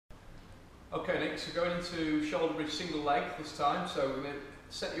Okay Nick, so going into shoulder bridge single leg this time, so we're going to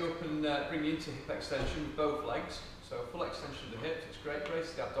set you up and bring you into hip extension with both legs. So full extension of the hips, it's great,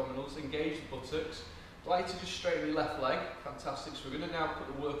 brace the abdominals, engage the buttocks. I'd like you to just straighten your left leg, fantastic. So we're going to now put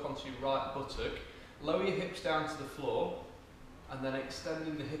the work onto your right buttock, lower your hips down to the floor, and then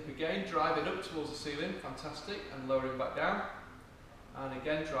extending the hip again, drive it up towards the ceiling, fantastic, and lowering back down. And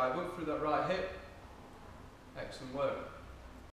again, drive up through that right hip, excellent work.